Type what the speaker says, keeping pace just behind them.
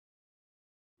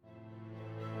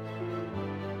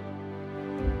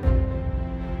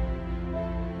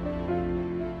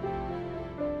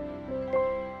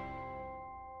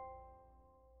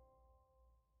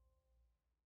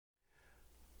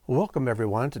Welcome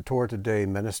everyone to Torah Today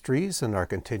Ministries and our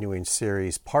continuing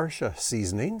series Parshah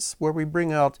Seasonings, where we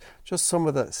bring out just some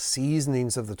of the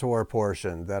seasonings of the Torah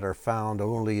portion that are found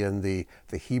only in the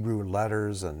Hebrew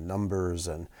letters and numbers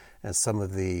and some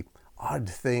of the odd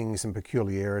things and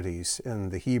peculiarities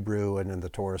in the Hebrew and in the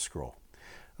Torah scroll.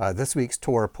 This week's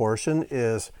Torah portion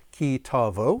is Ki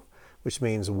Tavo, which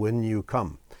means when you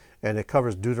come, and it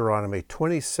covers Deuteronomy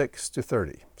 26 to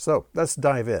 30. So let's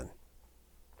dive in.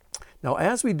 Now,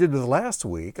 as we did with last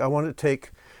week, I want to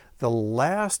take the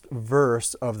last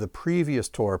verse of the previous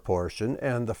Torah portion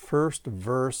and the first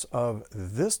verse of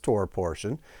this Torah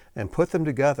portion and put them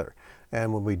together.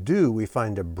 And when we do, we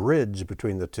find a bridge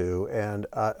between the two and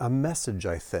a message,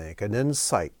 I think, an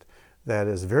insight that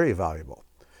is very valuable.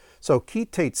 So, Ki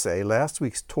Teitzei, last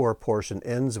week's Torah portion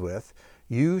ends with,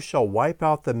 "You shall wipe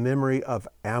out the memory of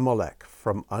Amalek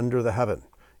from under the heaven.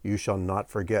 You shall not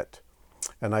forget."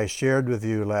 And I shared with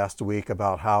you last week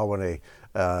about how when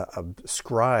a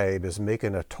scribe is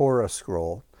making a Torah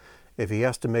scroll, if he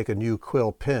has to make a new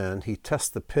quill pen, he tests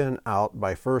the pen out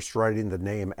by first writing the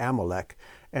name Amalek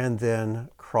and then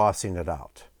crossing it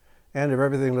out. And if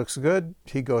everything looks good,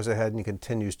 he goes ahead and he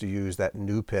continues to use that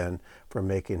new pen for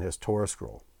making his Torah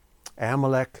scroll.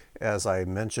 Amalek, as I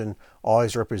mentioned,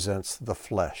 always represents the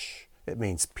flesh. It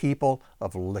means people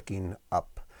of licking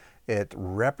up. It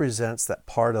represents that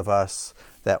part of us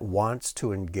that wants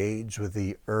to engage with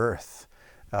the earth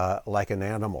like an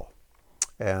animal.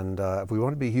 And if we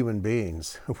want to be human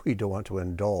beings, we don't want to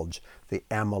indulge the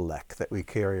Amalek that we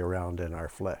carry around in our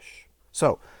flesh.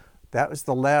 So that was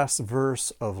the last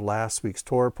verse of last week's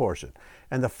Torah portion.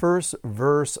 And the first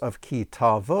verse of Ki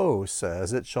Tavo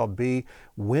says, "It shall be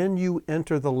when you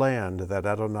enter the land that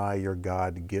Adonai your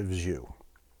God gives you."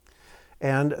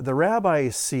 And the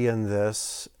rabbis see in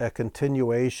this a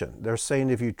continuation. They're saying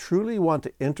if you truly want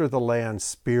to enter the land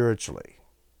spiritually,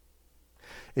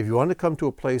 if you want to come to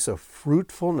a place of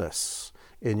fruitfulness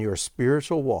in your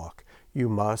spiritual walk, you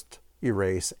must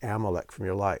erase Amalek from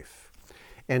your life.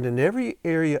 And in every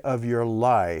area of your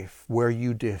life where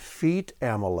you defeat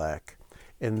Amalek,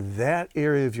 in that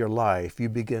area of your life, you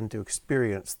begin to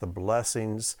experience the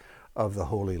blessings of the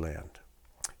Holy Land.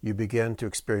 You begin to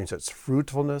experience its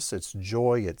fruitfulness, its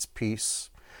joy, its peace.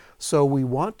 So we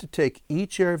want to take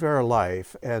each area of our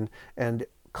life and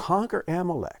conquer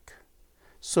Amalek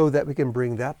so that we can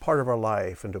bring that part of our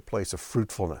life into a place of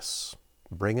fruitfulness,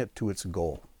 bring it to its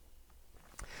goal.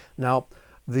 Now,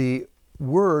 the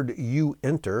word "you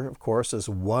enter," of course, is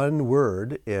one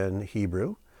word in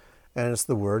Hebrew, and it's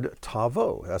the word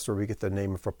Tavo. That's where we get the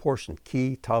name of our portion,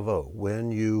 Ki Tavo,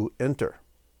 when you enter.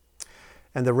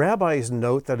 And the rabbis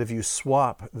note that if you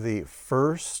swap the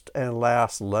first and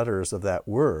last letters of that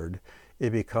word, it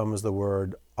becomes the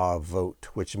word avot,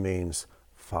 which means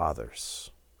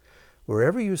fathers.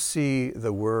 Wherever you see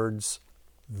the words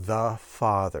the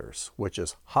fathers, which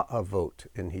is ha'avot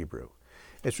in Hebrew,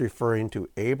 it's referring to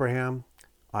Abraham,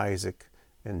 Isaac,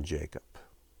 and Jacob.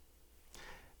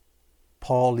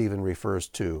 Paul even refers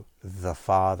to the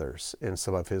fathers in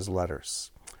some of his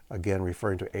letters. Again,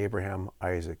 referring to Abraham,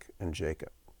 Isaac, and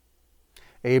Jacob.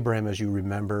 Abraham, as you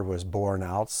remember, was born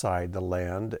outside the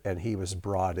land and he was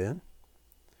brought in.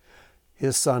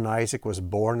 His son Isaac was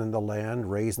born in the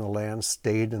land, raised in the land,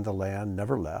 stayed in the land,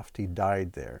 never left. He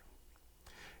died there.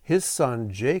 His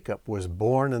son Jacob was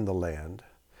born in the land,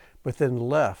 but then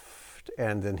left,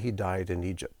 and then he died in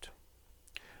Egypt.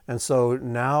 And so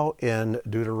now in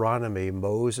Deuteronomy,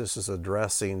 Moses is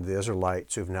addressing the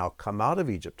Israelites who've now come out of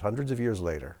Egypt hundreds of years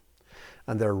later,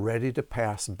 and they're ready to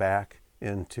pass back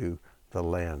into the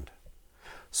land.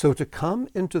 So to come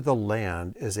into the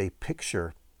land is a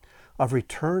picture of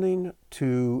returning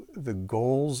to the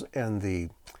goals and the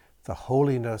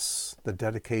holiness, the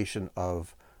dedication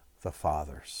of the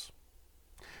fathers.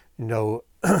 You know,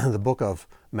 the book of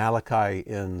Malachi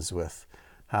ends with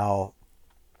how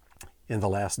in the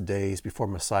last days before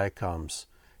Messiah comes,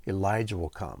 Elijah will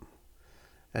come,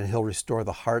 and he'll restore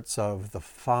the hearts of the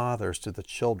fathers to the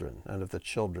children, and of the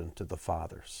children to the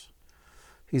fathers.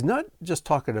 He's not just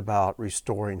talking about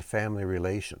restoring family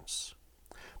relations,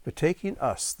 but taking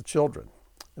us, the children,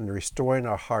 and restoring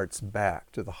our hearts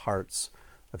back to the hearts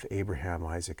of Abraham,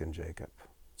 Isaac, and Jacob.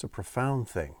 It's a profound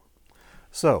thing.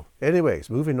 So, anyways,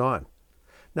 moving on.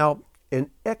 Now,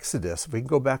 in Exodus, if we can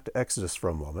go back to Exodus for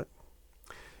a moment,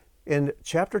 in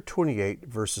chapter 28,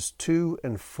 verses 2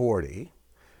 and 40,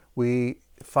 we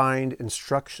find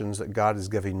instructions that God is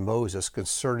giving Moses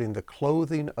concerning the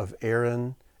clothing of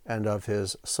Aaron and of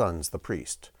his sons, the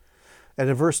priest. And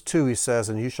in verse 2 he says,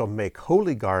 "And you shall make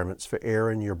holy garments for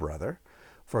Aaron your brother,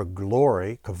 for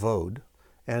glory, kavod,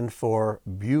 and for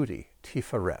beauty,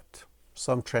 tiferet."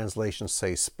 Some translations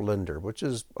say splendor, which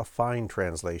is a fine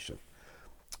translation.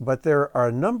 But there are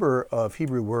a number of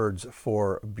Hebrew words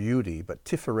for beauty, but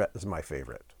tiferet is my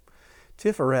favorite.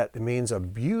 Tiferet means a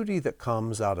beauty that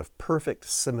comes out of perfect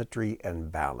symmetry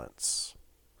and balance.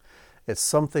 It's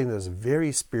something that's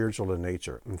very spiritual in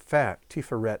nature. In fact,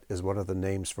 Tiferet is one of the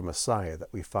names for Messiah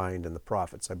that we find in the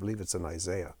prophets. I believe it's in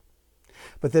Isaiah.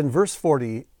 But then verse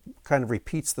 40 kind of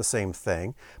repeats the same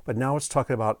thing, but now it's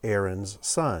talking about Aaron's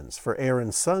sons. For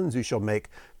Aaron's sons you shall make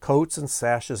coats and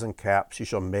sashes and caps. You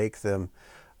shall make them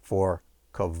for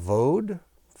kavod,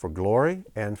 for glory,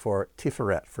 and for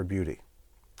tiferet, for beauty.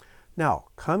 Now,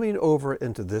 coming over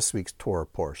into this week's Torah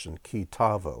portion, Ki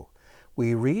Tavo,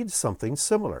 we read something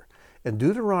similar. In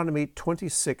Deuteronomy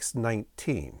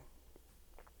 26:19,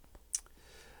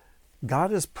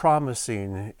 God is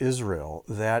promising Israel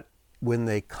that when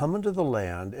they come into the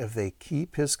land, if they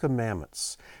keep his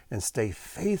commandments and stay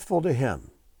faithful to him,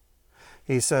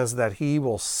 he says that he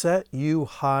will set you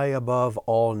high above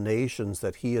all nations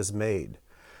that he has made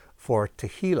for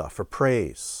tehillah, for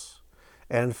praise,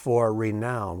 and for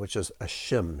renown, which is a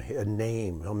shem, a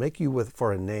name. He'll make you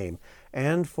for a name,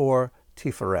 and for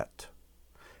tiferet,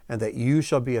 and that you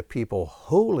shall be a people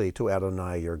holy to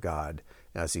Adonai your God,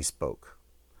 as he spoke.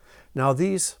 Now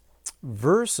these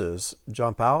verses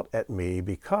jump out at me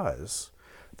because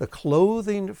the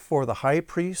clothing for the high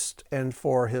priest and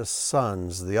for his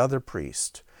sons, the other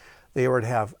priest, they were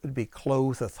to be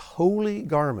clothed with holy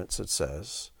garments, it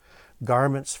says,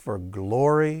 garments for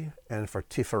glory and for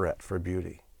tiferet, for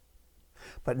beauty.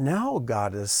 But now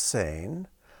God is saying,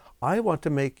 I want to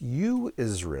make you,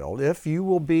 Israel, if you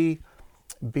will be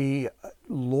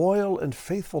loyal and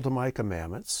faithful to my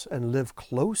commandments and live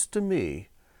close to me,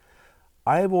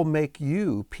 I will make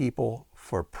you people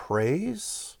for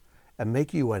praise and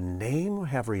make you a name,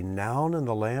 have renown in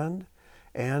the land,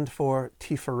 and for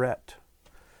tiferet.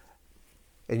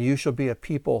 And you shall be a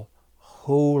people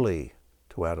holy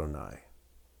to Adonai.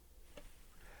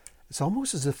 It's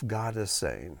almost as if God is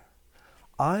saying,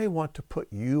 I want to put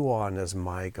you on as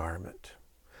my garment.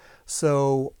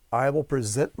 So I will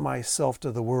present myself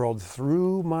to the world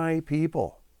through my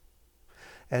people.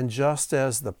 And just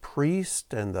as the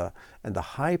priest and the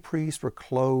high priest were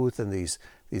clothed in these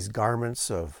garments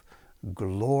of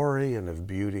glory and of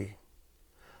beauty,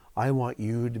 I want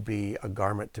you to be a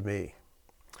garment to me.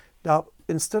 Now,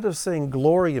 instead of saying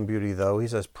glory and beauty, though, he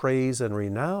says praise and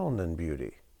renown and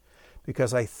beauty.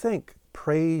 Because I think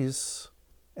praise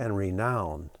and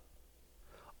renown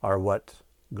are what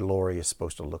glory is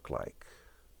supposed to look like.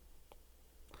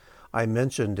 I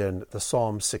mentioned in the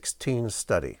Psalm 16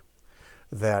 study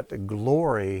that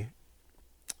glory,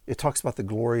 it talks about the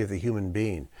glory of the human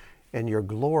being, and your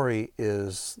glory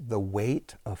is the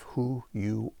weight of who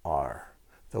you are.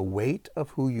 The weight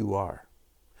of who you are.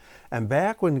 And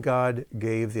back when God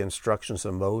gave the instructions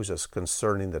to Moses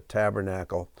concerning the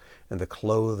tabernacle and the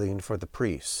clothing for the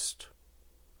priest,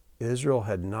 Israel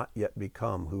had not yet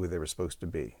become who they were supposed to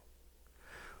be.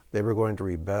 They were going to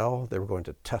rebel. They were going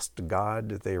to test God.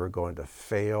 They were going to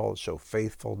fail, show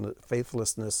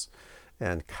faithlessness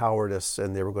and cowardice,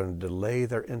 and they were going to delay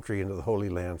their entry into the Holy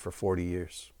Land for 40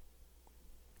 years.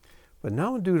 But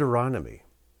now in Deuteronomy,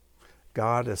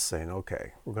 God is saying,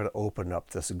 okay, we're going to open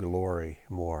up this glory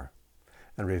more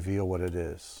and reveal what it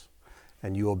is.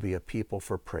 And you will be a people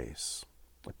for praise,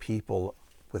 a people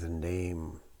with a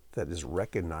name that is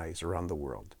recognized around the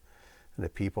world, and a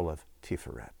people of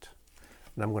tiferet.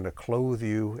 And I'm going to clothe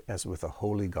you as with a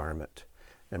holy garment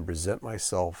and present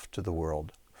myself to the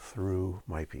world through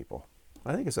my people.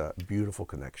 I think it's a beautiful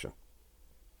connection.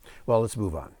 Well, let's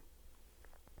move on.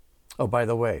 Oh, by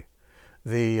the way,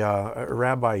 the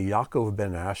Rabbi Yaakov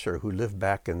ben Asher, who lived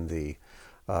back in the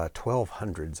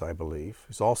 1200s, I believe,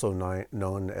 is also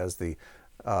known as the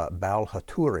Baal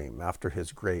HaTurim, after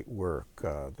his great work,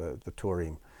 the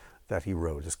Turim that he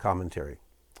wrote, his commentary.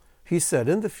 He said,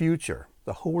 in the future,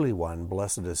 the Holy One,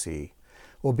 blessed is he,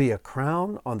 will be a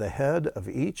crown on the head of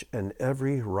each and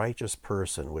every righteous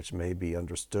person, which may be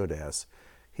understood as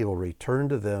he will return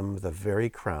to them the very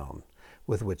crown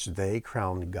with which they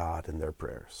crowned God in their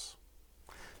prayers.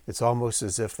 It's almost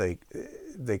as if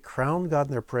they crown God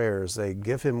in their prayers, they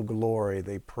give him glory,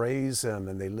 they praise him,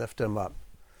 and they lift him up.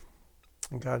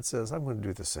 And God says, I'm going to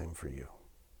do the same for you.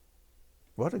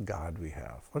 What a God we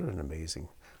have. What an amazing,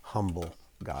 humble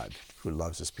God who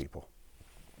loves his people.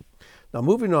 Now,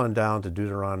 moving on down to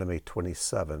Deuteronomy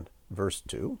 27, verse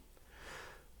 2.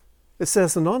 It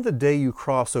says, and on the day you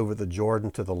cross over the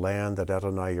Jordan to the land that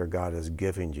Adonai your God is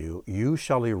giving you, you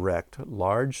shall erect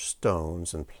large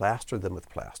stones and plaster them with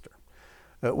plaster.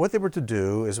 What they were to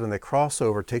do is when they cross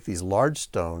over, take these large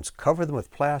stones, cover them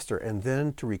with plaster, and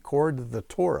then to record the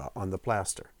Torah on the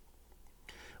plaster.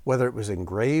 Whether it was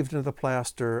engraved into the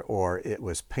plaster or it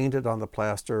was painted on the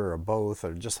plaster or both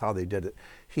or just how they did it,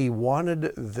 he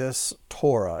wanted this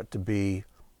Torah to be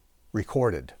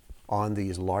recorded on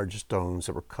these large stones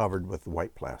that were covered with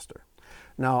white plaster.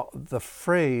 Now, the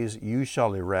phrase, you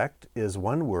shall erect, is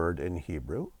one word in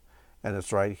Hebrew, and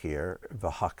it's right here,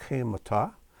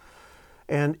 v'hakemotah,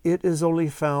 and it is only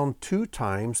found 2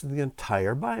 times in the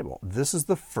entire Bible. This is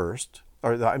the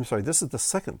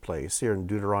second place here in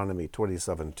Deuteronomy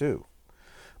 27:2.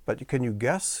 But can you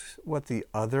guess what the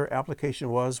other application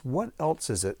was? What else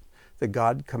is it that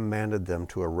God commanded them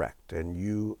to erect? And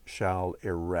you shall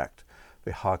erect,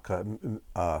 v'hakemotah.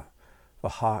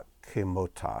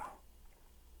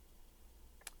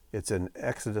 It's in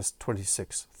Exodus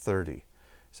 26:30. It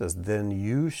says, then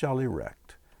you shall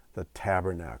erect the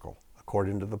tabernacle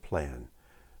according to the plan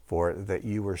for that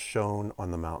you were shown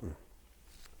on the mountain.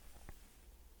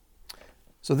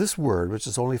 So this word, which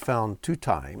is only found 2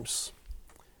 times,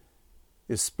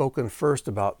 is spoken first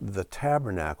about the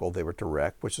tabernacle they were to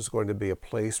erect, which is going to be a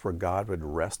place where God would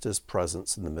rest his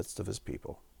presence in the midst of his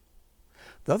people.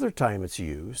 The other time it's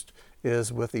used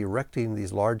is with erecting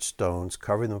these large stones,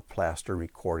 covering them with plaster,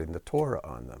 recording the Torah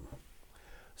on them.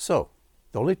 So,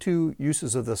 the only 2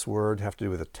 uses of this word have to do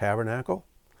with the tabernacle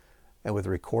and with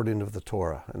the recording of the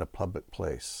Torah in a public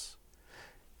place.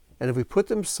 And if we put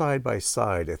them side by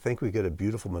side, I think we get a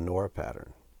beautiful menorah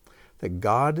pattern. That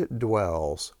God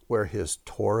dwells where his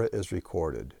Torah is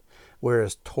recorded. Where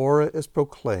his Torah is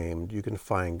proclaimed, you can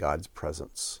find God's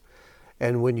presence.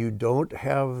 And when you don't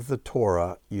have the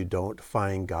Torah, you don't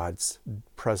find God's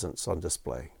presence on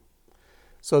display.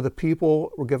 So the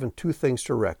people were given 2 things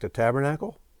to erect, a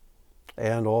tabernacle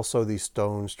and also these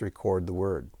stones to record the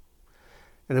word.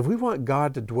 And if we want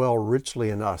God to dwell richly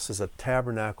in us as a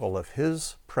tabernacle of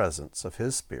his presence, of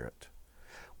his spirit,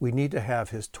 we need to have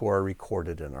his Torah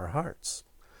recorded in our hearts.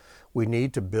 We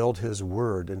need to build his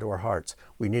word into our hearts.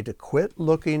 We need to quit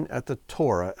looking at the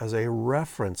Torah as a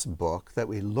reference book that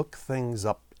we look things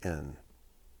up in.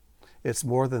 It's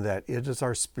more than that. It is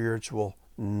our spiritual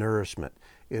nourishment.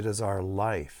 It is our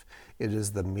life. It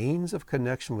is the means of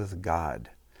connection with God.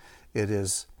 It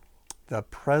is the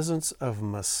presence of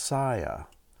Messiah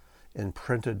in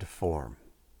printed form.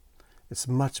 It's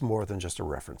much more than just a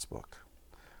reference book.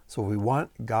 So if we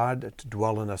want God to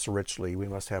dwell in us richly, we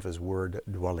must have his word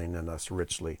dwelling in us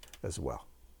richly as well.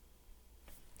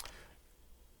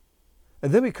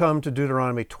 And then we come to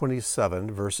Deuteronomy 27,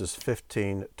 verses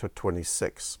 15 to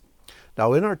 26.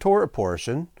 Now in our Torah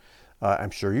portion,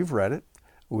 I'm sure you've read it,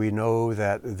 we know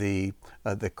that the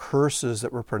curses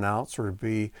that were pronounced were to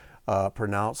be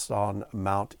pronounced on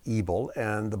Mount Ebal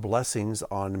and the blessings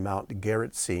on Mount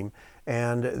Gerizim.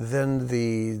 And then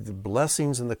the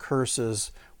blessings and the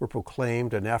curses were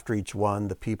proclaimed, and after each one,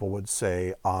 the people would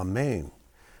say, Amen.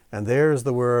 And there's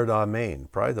the word Amen,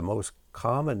 probably the most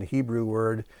common Hebrew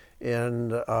word in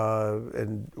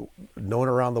known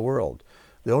around the world.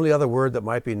 The only other word that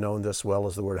might be known this well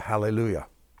is the word Hallelujah.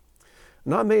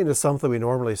 And Amen is something we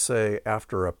normally say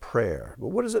after a prayer. But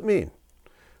what does it mean?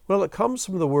 Well, it comes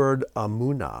from the word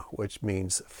Amunah, which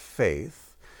means faith.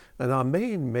 And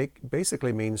Amen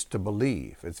basically means to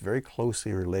believe. It's very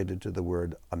closely related to the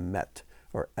word Emet,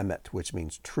 or Emet, which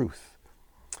means truth.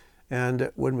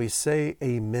 And when we say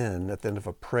Amen at the end of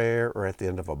a prayer or at the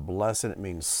end of a blessing, it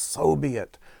means so be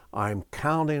it. I'm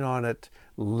counting on it.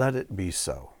 Let it be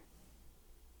so.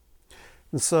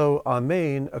 And so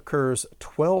Amen occurs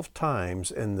 12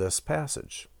 times in this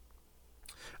passage.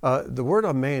 The word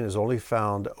Amen is only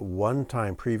found 1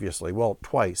 time previously, well,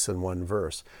 twice in 1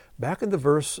 verse. Back in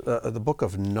the book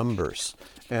of Numbers,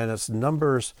 and it's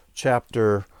Numbers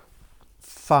chapter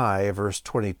 5, verse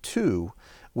 22,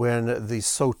 when the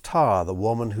Sotah, the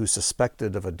woman who's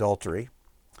suspected of adultery,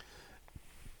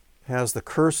 has the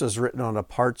curses written on a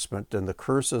parchment, and the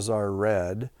curses are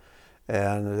read.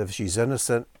 And if she's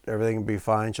innocent, everything will be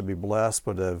fine. She'll be blessed.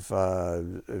 But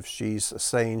if she's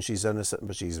saying she's innocent,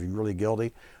 but she's really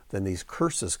guilty, then these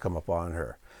curses come upon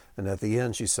her. And at the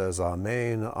end, she says,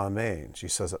 Amen, Amen. She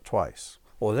says it twice.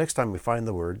 Well, the next time we find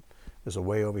the word is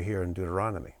way over here in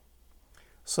Deuteronomy.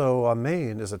 So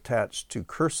Amen is attached to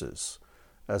curses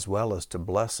as well as to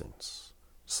blessings,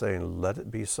 saying, let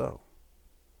it be so.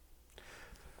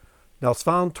 Now, it's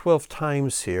found 12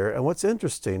 times here, and what's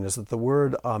interesting is that the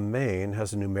word Amen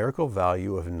has a numerical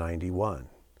value of 91,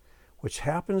 which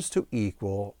happens to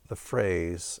equal the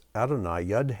phrase Adonai,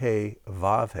 Yud-He,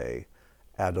 Vav-He,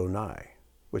 Adonai,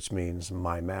 which means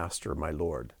my master, my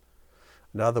Lord.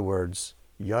 In other words,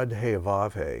 Yud-He,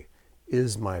 Vav-He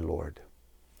is my Lord.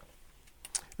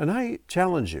 And I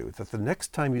challenge you that the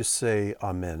next time you say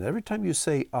amen, every time you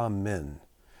say amen,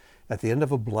 at the end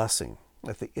of a blessing,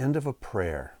 at the end of a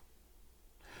prayer,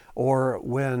 or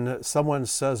when someone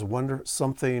says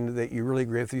something that you really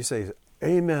agree with, you say,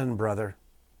 amen, brother.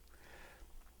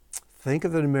 Think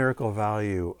of the numerical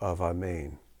value of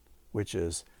amen, which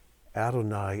is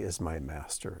Adonai is my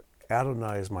master.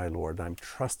 Adonai is my Lord. And I'm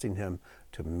trusting him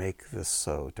to make this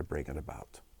so, to bring it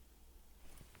about.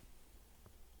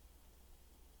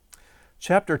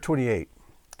 Chapter 28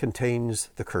 contains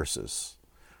the curses.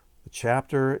 The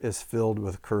chapter is filled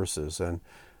with curses, and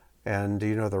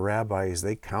the rabbis,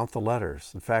 they count the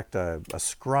letters. In fact, a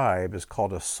scribe is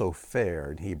called a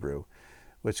sofer in Hebrew,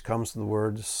 which comes from the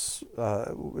word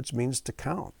which means to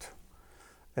count.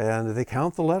 And they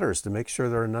count the letters to make sure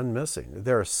there are none missing.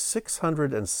 There are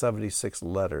 676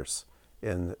 letters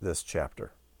in this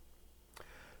chapter.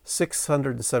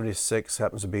 676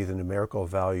 happens to be the numerical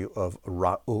value of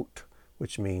ra'ut,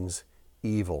 which means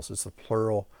evils. It's the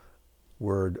plural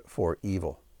word for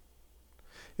evil.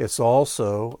 It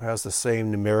also has the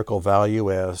same numerical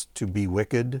value as to be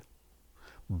wicked,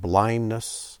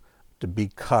 blindness, to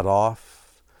be cut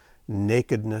off,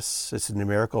 nakedness. It's a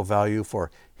numerical value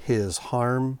for his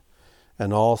harm,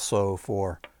 and also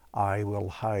for I will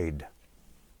hide.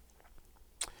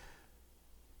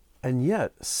 And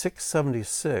yet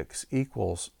 676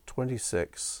 equals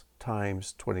 26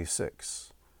 times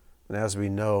 26. And as we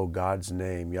know, God's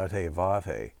name,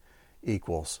 Yad-Heh-Vav-Heh,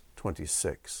 equals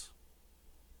 26.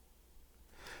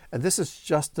 And this is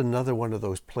just another one of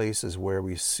those places where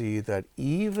we see that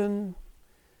even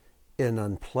in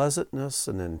unpleasantness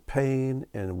and in pain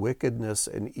and wickedness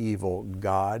and evil,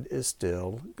 God is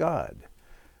still God.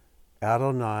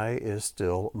 Adonai is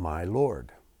still my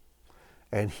Lord.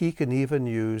 And he can even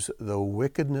use the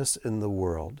wickedness in the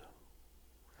world.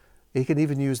 He can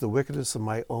even use the wickedness of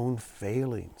my own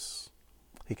failings.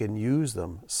 He can use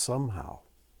them somehow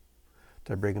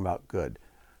to bring about good.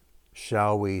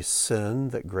 Shall we sin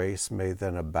that grace may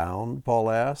then abound, Paul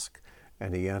asks?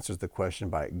 And he answers the question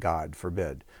by God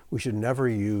forbid. We should never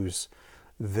use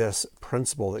this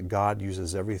principle that God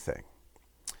uses everything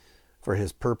for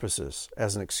his purposes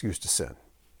as an excuse to sin.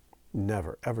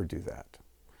 Never, ever do that.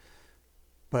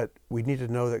 But we need to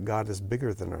know that God is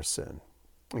bigger than our sin.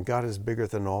 And God is bigger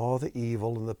than all the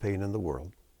evil and the pain in the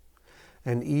world.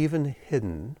 And even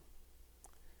hidden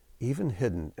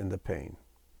in the pain,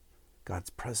 God's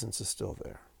presence is still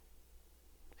there.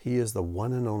 He is the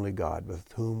one and only God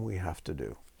with whom we have to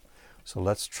do. So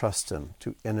let's trust him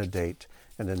to inundate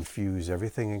and infuse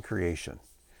everything in creation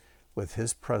with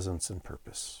his presence and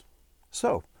purpose.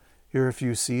 So, here are a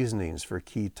few seasonings for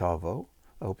Ki Tavo.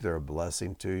 I hope they're a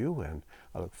blessing to you, and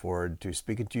I look forward to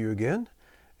speaking to you again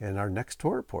in our next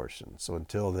Torah portion. So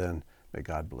until then, may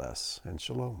God bless and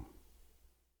shalom.